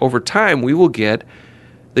 1.5%. Over time, we will get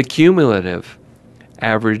the cumulative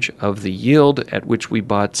average of the yield at which we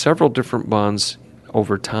bought several different bonds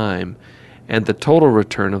over time and the total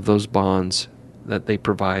return of those bonds that they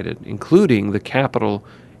provided, including the capital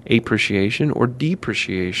appreciation or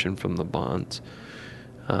depreciation from the bonds,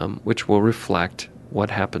 which will reflect what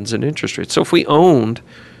happens in interest rates. So if we owned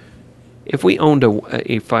if we owned a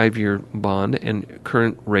 5-year bond and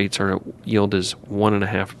current rates are yield is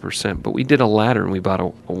 1.5%, but we did a ladder and we bought a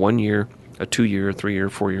 1 year, a 2 year, a 3 year,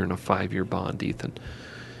 4 year, and a 5 year bond, Ethan.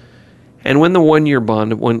 And when the 1 year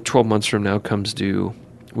bond, 12 months from now, comes due,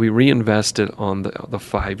 we reinvest it on the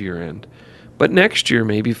 5 year end. But next year,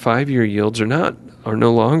 maybe 5 year yields are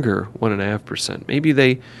no longer 1.5%. Maybe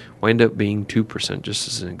they wind up being 2%, just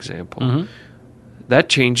as an example. Mm-hmm. That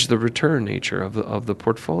changed the return nature of the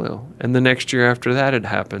portfolio. And the next year after that, it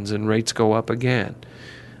happens, and rates go up again.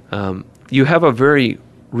 You have a very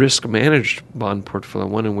risk-managed bond portfolio,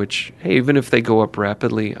 one in which, hey, even if they go up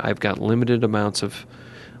rapidly, I've got limited amounts of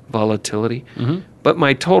volatility. Mm-hmm. But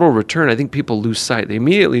my total return, I think people lose sight. They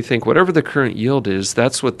immediately think whatever the current yield is,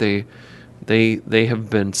 that's what they have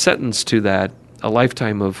been sentenced to, that a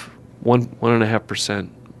lifetime of 1.5%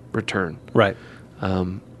 return. Right.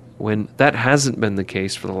 When that hasn't been the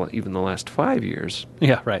case for even the last 5 years.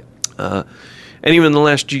 Yeah, right. And even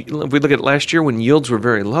if we look at last year when yields were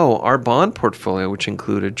very low, our bond portfolio, which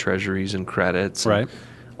included treasuries and credits, right,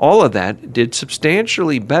 all of that did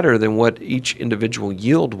substantially better than what each individual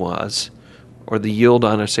yield was, or the yield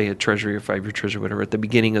on, say, a treasury or 5 year treasury, whatever, at the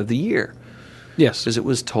beginning of the year. Yes. Because it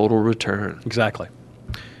was total return. Exactly.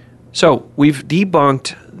 So we've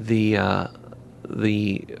debunked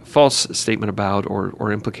the false statement about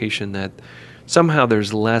or implication that somehow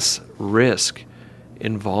there's less risk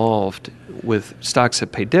involved with stocks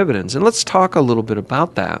that pay dividends. And let's talk a little bit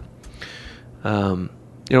about that.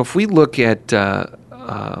 If we look at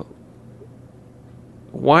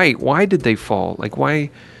why did they fall? Like why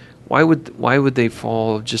would they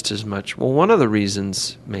fall just as much? Well, one of the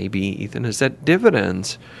reasons maybe, Ethan, is that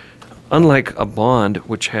dividends, unlike a bond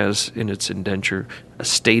which has in its indenture a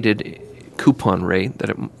stated coupon rate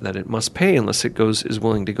that it must pay unless it is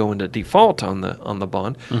willing to go into default on the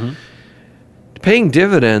bond. Mm-hmm. Paying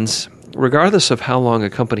dividends, regardless of how long a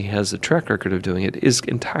company has a track record of doing it, is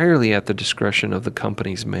entirely at the discretion of the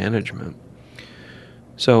company's management.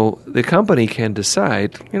 So the company can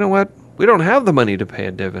decide, you know what, we don't have the money to pay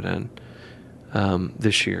a dividend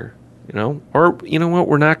this year, or you know what,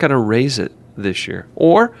 we're not going to raise it this year,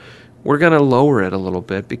 or we're going to lower it a little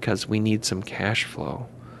bit because we need some cash flow.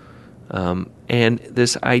 And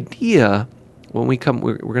this idea, when we come,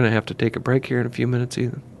 we're going to have to take a break here in a few minutes,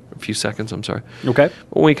 Ethan. A few seconds, I'm sorry. Okay.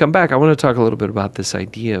 When we come back, I want to talk a little bit about this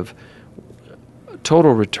idea of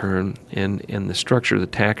total return and the structure of the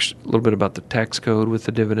tax, a little bit about the tax code with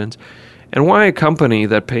the dividends, and why a company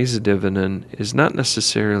that pays a dividend is not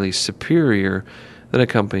necessarily superior than a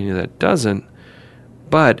company that doesn't,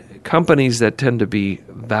 but companies that tend to be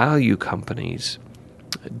value companies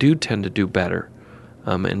do tend to do better.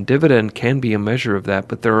 And dividend can be a measure of that,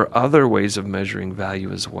 but there are other ways of measuring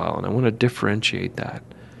value as well, and I want to differentiate that.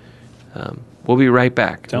 We'll be right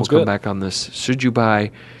back. Sounds we'll good. Come back on this. Should you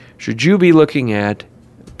be looking at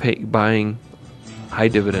buying high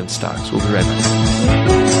dividend stocks? We'll be right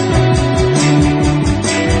back.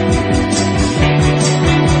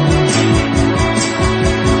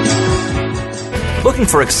 Looking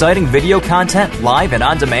for exciting video content live and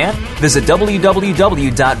on demand? Visit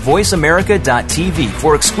www.voiceamerica.tv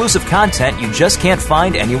for exclusive content you just can't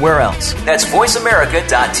find anywhere else. That's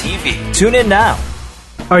voiceamerica.tv. Tune in now.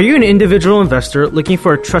 Are you an individual investor looking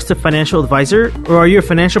for a trusted financial advisor? Or are you a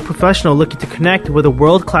financial professional looking to connect with a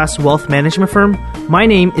world-class wealth management firm? My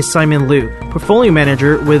name is Simon Liu, Portfolio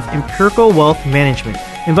Manager with Empirical Wealth Management,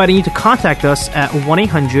 inviting you to contact us at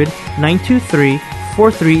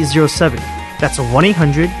 1-800-923-4307. That's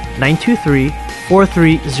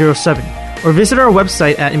 1-800-923-4307. Or visit our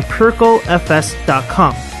website at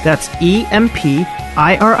empiricalfs.com. That's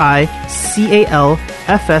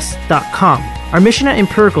EMPIRICALFS.com. Our mission at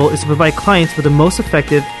Empirical is to provide clients with the most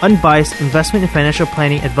effective, unbiased investment and financial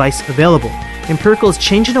planning advice available. Empirical is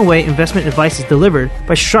changing the way investment advice is delivered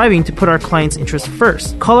by striving to put our clients' interests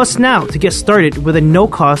first. Call us now to get started with a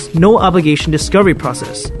no-cost, no-obligation discovery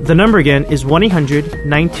process. The number again is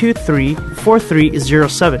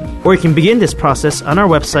 1-800-923-4307. Or you can begin this process on our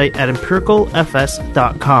website at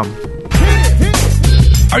empiricalfs.com.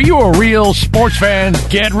 Are you a real sports fan?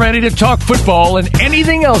 Get ready to talk football and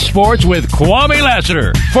anything else sports with Kwame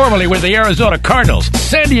Lassiter, formerly with the Arizona Cardinals,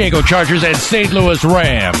 San Diego Chargers, and St. Louis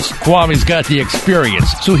Rams. Kwame's got the experience,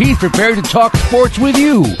 so he's prepared to talk sports with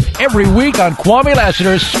you every week on Kwame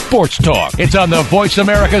Lassiter's Sports Talk. It's on the Voice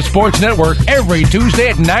America Sports Network every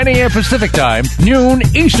Tuesday at 9 a.m. Pacific Time, noon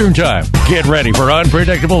Eastern Time. Get ready for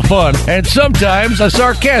unpredictable fun and sometimes a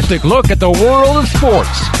sarcastic look at the world of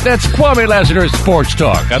sports. That's Kwame Lassiter's Sports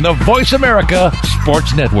Talk on the Voice America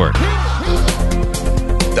Sports Network.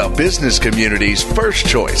 the business community's first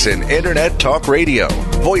choice in Internet Talk Radio.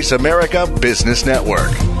 Voice America Business Network.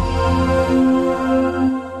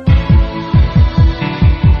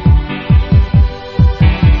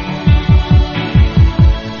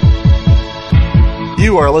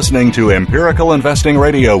 You are listening to Empirical Investing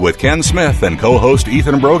Radio with Ken Smith and co-host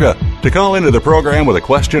Ethan Broga. To call into the program with a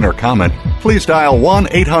question or comment, please dial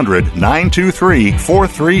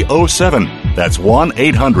 1-800-923-4307. That's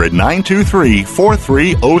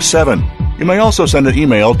 1-800-923-4307. You may also send an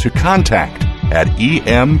email to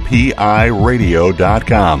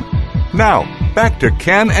contact@empiradio.com. Now, back to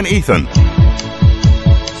Ken and Ethan.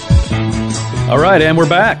 All right, and we're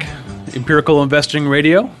back. Empirical Investing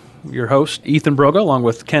Radio. Your host, Ethan Broga, along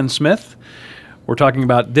with Ken Smith. We're talking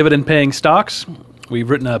about dividend-paying stocks. We've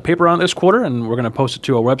written a paper on it this quarter, and we're going to post it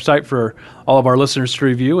to our website for all of our listeners to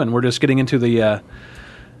review. And we're just getting into the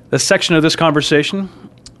section of this conversation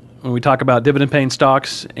when we talk about dividend-paying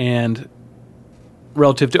stocks and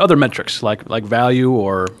relative to other metrics like value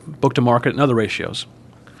or book-to-market and other ratios.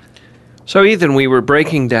 So, Ethan, we were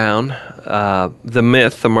breaking down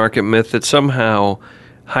the market myth, that somehow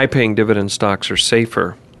high-paying dividend stocks are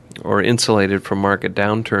safer or insulated from market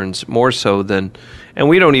downturns more so than, and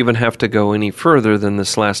we don't even have to go any further than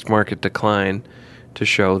this last market decline to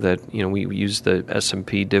show that, we use the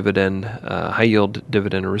S&P dividend, high yield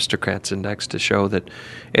dividend aristocrats index to show that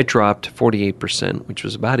it dropped 48%, which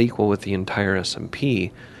was about equal with the entire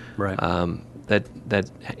S&P. Right.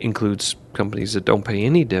 That includes companies that don't pay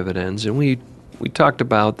any dividends, and we talked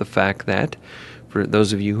about the fact that, for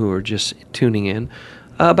those of you who are just tuning in,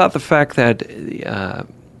 about the fact that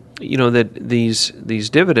that these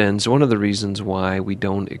dividends, one of the reasons why we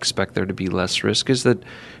don't expect there to be less risk is that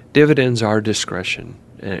dividends are discretionary.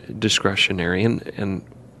 And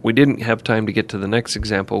we didn't have time to get to the next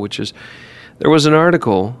example, which is there was an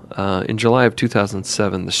article in July of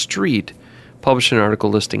 2007, The Street published an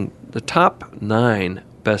article listing the top 9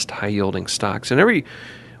 best high-yielding stocks. And every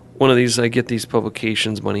one of these, I get these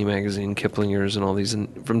publications, Money Magazine, Kiplinger's, and all these, and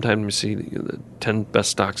from time to see the 10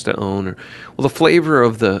 best stocks to own. The flavor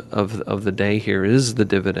of the day here is the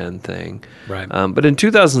dividend thing. Right. But in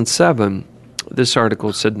 2007, this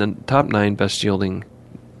article said the top 9 best yielding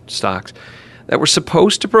stocks that were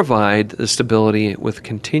supposed to provide the stability with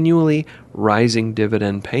continually rising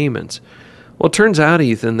dividend payments. Well, it turns out,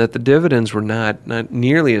 Ethan, that the dividends were not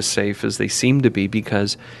nearly as safe as they seemed to be,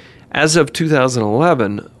 because as of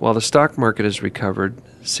 2011, while the stock market has recovered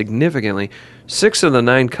significantly, 6 of the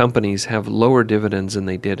 9 companies have lower dividends than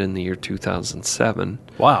they did in the year 2007.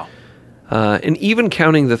 Wow. And even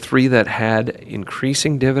counting the 3 that had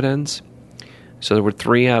increasing dividends, so there were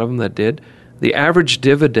 3 out of them that did, the average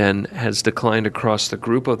dividend has declined across the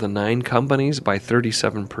group of the 9 companies by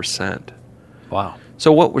 37%. Wow.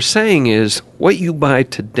 So what we're saying is what you buy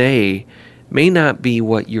today may not be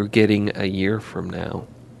what you're getting a year from now.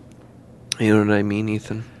 You know what I mean,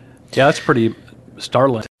 Ethan? Yeah, that's pretty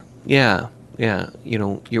startling. Yeah.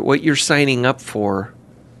 What you're signing up for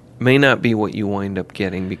may not be what you wind up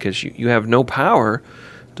getting, because you have no power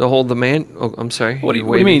to hold the man. Oh, I'm sorry. What do you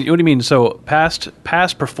mean? What do you mean? So past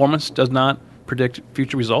performance does not predict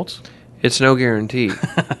future results? It's no guarantee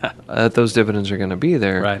that those dividends are going to be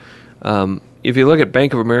there. Right. If you look at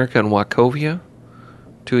Bank of America and Wachovia,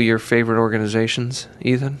 2 of your favorite organizations,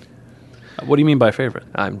 Ethan. What do you mean by favorite?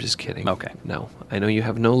 I'm just kidding. Okay. No, I know you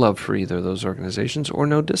have no love for either of those organizations, or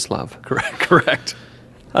no dislove. Correct.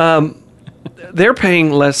 They're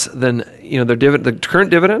paying less than, their dividend. The current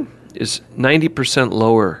dividend is 90%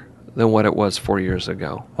 lower than what it was 4 years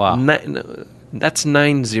ago. Wow. That's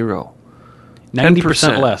 90.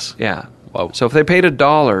 90% less. Yeah. Whoa. So if they paid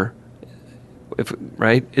 $1,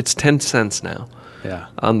 it's 10 cents now. Yeah.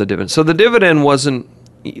 On the dividend. So the dividend wasn't.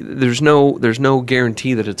 There's no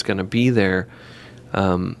guarantee that it's going to be there.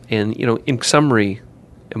 And in summary,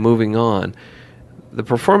 and moving on, the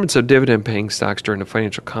performance of dividend-paying stocks during the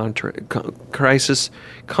financial crisis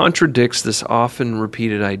contradicts this often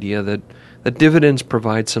repeated idea that dividends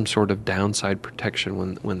provide some sort of downside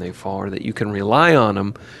protection when they fall, or that you can rely on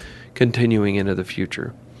them continuing into the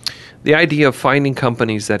future. The idea of finding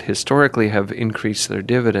companies that historically have increased their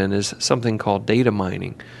dividend is something called data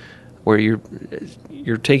mining, where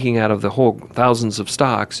you're taking out of the whole thousands of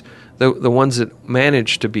stocks the ones that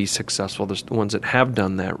manage to be successful, the ones that have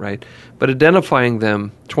done that, right? But identifying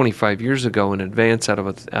them 25 years ago in advance out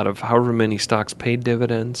of however many stocks paid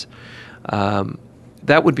dividends,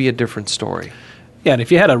 that would be a different story. Yeah, and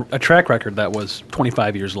if you had a track record that was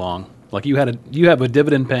 25 years long, like you have a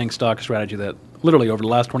dividend-paying stock strategy that literally over the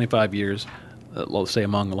last 25 years, let's say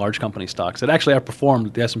among the large company stocks, that actually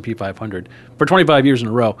outperformed the S&P 500 for 25 years in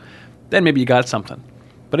a row, then maybe you got something.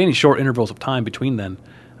 But any short intervals of time between then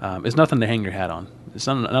is nothing to hang your hat on. It's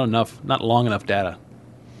not long enough data.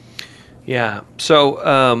 Yeah.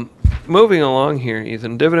 So moving along here,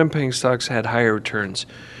 Ethan, dividend-paying stocks had higher returns.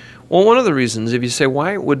 Well, one of the reasons, if you say,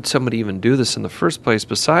 why would somebody even do this in the first place,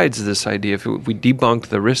 besides this idea, if we debunked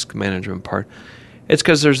the risk management part, it's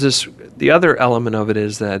because there's this, the other element of it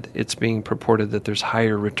is that it's being purported that there's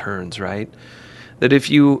higher returns, right? That if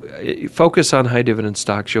you focus on high dividend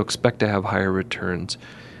stocks, you'll expect to have higher returns.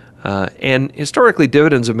 And historically,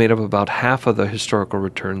 dividends have made up about half of the historical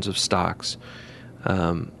returns of stocks. You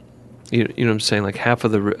know what I'm saying? Like half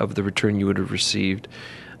of the return you would have received.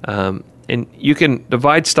 And you can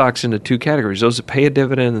divide stocks into two categories: those that pay a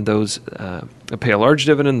dividend and those that pay a large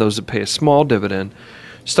dividend, those that pay a small dividend.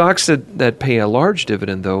 Stocks that pay a large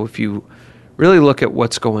dividend, though, if you really look at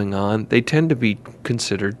what's going on, they tend to be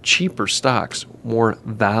considered cheaper stocks, more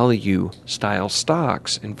value-style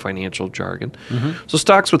stocks in financial jargon. Mm-hmm. So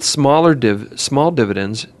stocks with small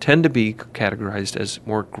dividends tend to be categorized as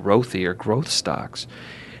more growthy or growth stocks.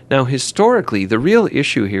 Now, historically, the real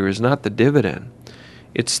issue here is not the dividend.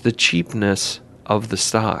 It's the cheapness of the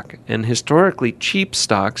stock. And historically, cheap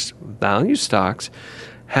stocks, value stocks,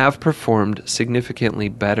 have performed significantly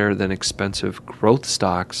better than expensive growth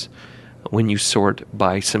stocks when you sort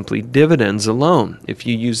by simply dividends alone. If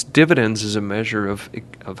you use dividends as a measure of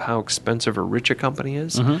how expensive or rich a company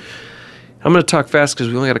is. Mm-hmm. I'm going to talk fast because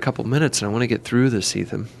we only got a couple minutes and I want to get through this,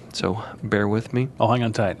 Ethan. So bear with me. I'll hang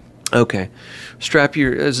on tight. Okay. Strap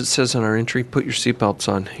your, as it says on our entry, put your seatbelts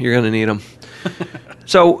on. You're going to need them.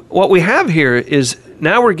 So what we have here is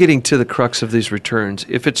now we're getting to the crux of these returns.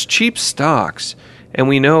 If it's cheap stocks, and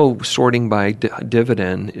we know sorting by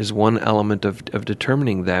dividend is one element of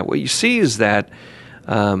determining that, what you see is that,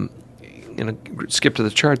 skip to the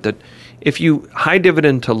chart, that if you high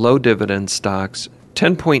dividend to low dividend stocks,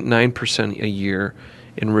 10.9% a year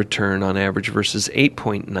in return on average versus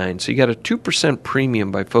 8.9%. So you got a 2%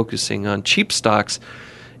 premium by focusing on cheap stocks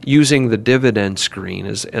using the dividend screen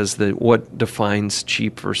as the what defines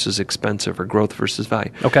cheap versus expensive or growth versus value.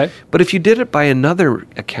 Okay. But if you did it by another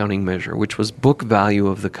accounting measure, which was book value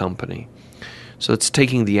of the company, so it's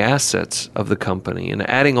taking the assets of the company and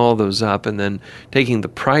adding all those up and then taking the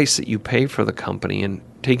price that you pay for the company and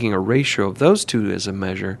taking a ratio of those two as a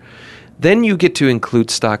measure, then you get to include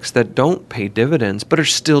stocks that don't pay dividends but are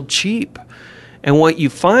still cheap. And what you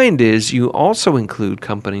find is you also include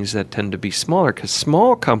companies that tend to be smaller, because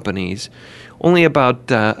small companies, only about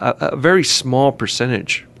a very small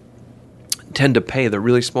percentage tend to pay. The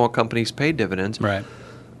really small companies pay dividends. Right.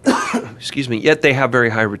 Excuse me. Yet they have very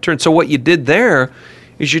high returns. So what you did there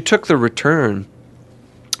is you took the return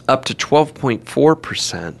up to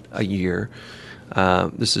 12.4% a year.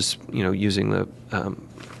 This is using the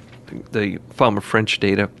Fama French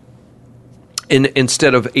data.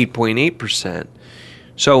 Instead of 8.8%.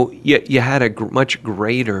 So you had a much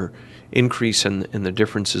greater increase in the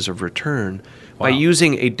differences of return by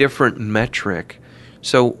using a different metric.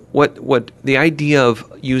 So what the idea of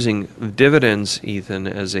using dividends, Ethan,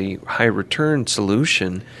 as a high return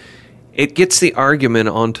solution, it gets the argument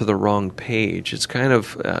onto the wrong page. It's kind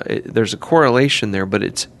of there's a correlation there, but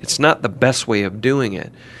it's not the best way of doing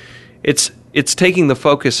it. It's taking the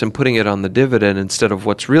focus and putting it on the dividend instead of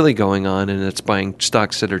what's really going on, and it's buying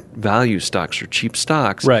stocks that are value stocks or cheap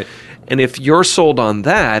stocks. Right. And if you're sold on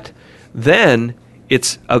that, then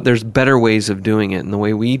it's there's better ways of doing it. And the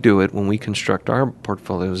way we do it when we construct our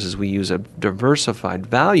portfolios is we use a diversified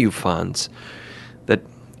value funds that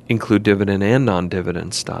include dividend and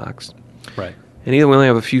non-dividend stocks. Right. And either we only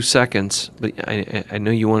have a few seconds, but I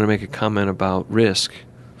know you want to make a comment about risk.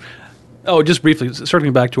 Oh, just briefly,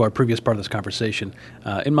 circling back to our previous part of this conversation,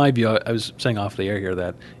 in my view, I was saying off the air here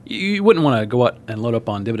that you wouldn't want to go out and load up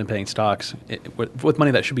on dividend-paying stocks with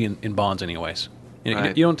money that should be in bonds anyways.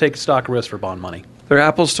 Right. You don't take stock risk for bond money. They're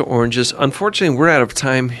apples to oranges. Unfortunately, we're out of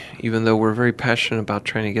time, even though we're very passionate about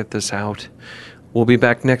trying to get this out. We'll be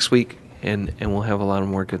back next week, and we'll have a lot of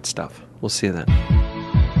more good stuff. We'll see you then.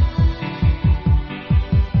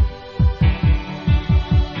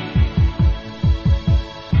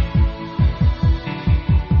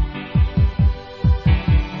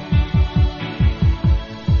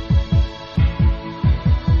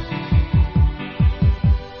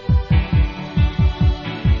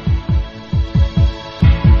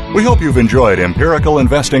 We hope you've enjoyed Empirical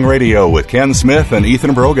Investing Radio with Ken Smith and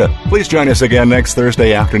Ethan Broga. Please join us again next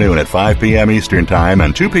Thursday afternoon at 5 p.m. Eastern Time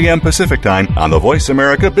and 2 p.m. Pacific Time on the Voice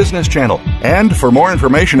America Business Channel. And for more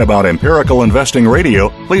information about Empirical Investing Radio,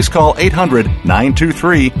 please call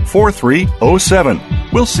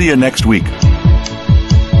 800-923-4307. We'll see you next week.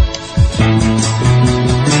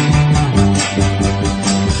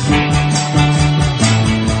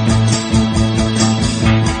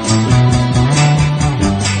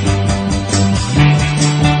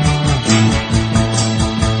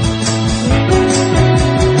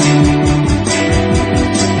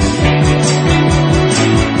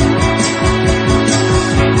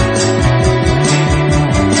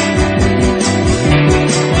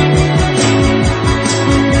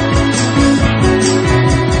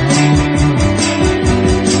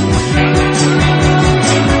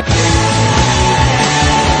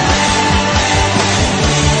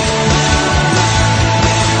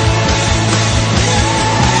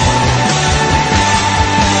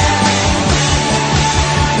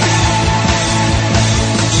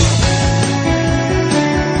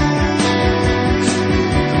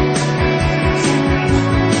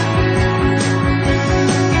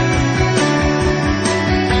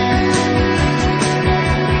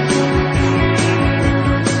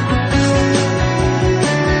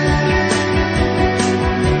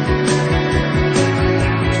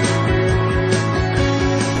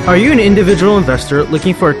 Are you an individual investor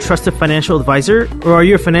looking for a trusted financial advisor? Or are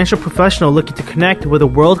you a financial professional looking to connect with a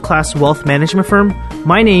world-class wealth management firm?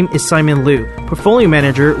 My name is Simon Liu, Portfolio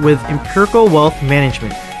Manager with Empirical Wealth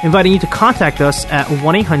Management, inviting you to contact us at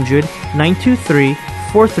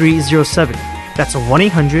 1-800-923-4307. That's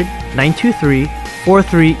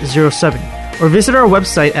 1-800-923-4307. Or visit our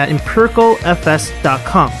website at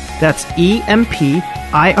empiricalfs.com. That's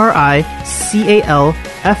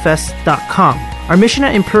EMPIRICALFS.com. Our mission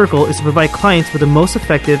at Empirical is to provide clients with the most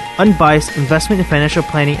effective, unbiased investment and financial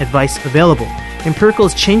planning advice available. Empirical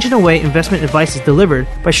is changing the way investment advice is delivered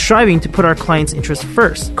by striving to put our clients' interests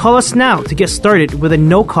first. Call us now to get started with a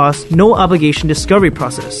no-cost, no-obligation discovery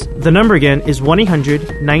process. The number again is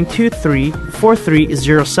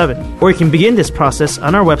 1-800-923-4307. Or you can begin this process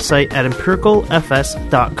on our website at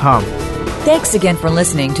empiricalfs.com. Thanks again for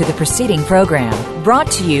listening to the preceding program, brought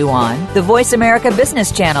to you on the Voice America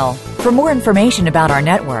Business Channel. For more information about our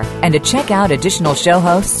network and to check out additional show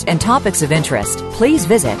hosts and topics of interest, please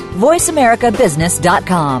visit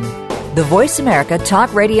voiceamericabusiness.com. The Voice America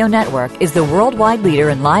Talk Radio Network is the worldwide leader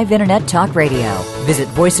in live Internet talk radio. Visit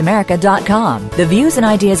voiceamerica.com. The views and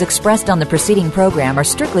ideas expressed on the preceding program are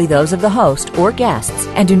strictly those of the host or guests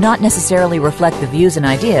and do not necessarily reflect the views and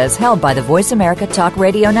ideas held by the Voice America Talk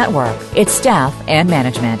Radio Network, its staff, and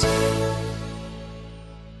management.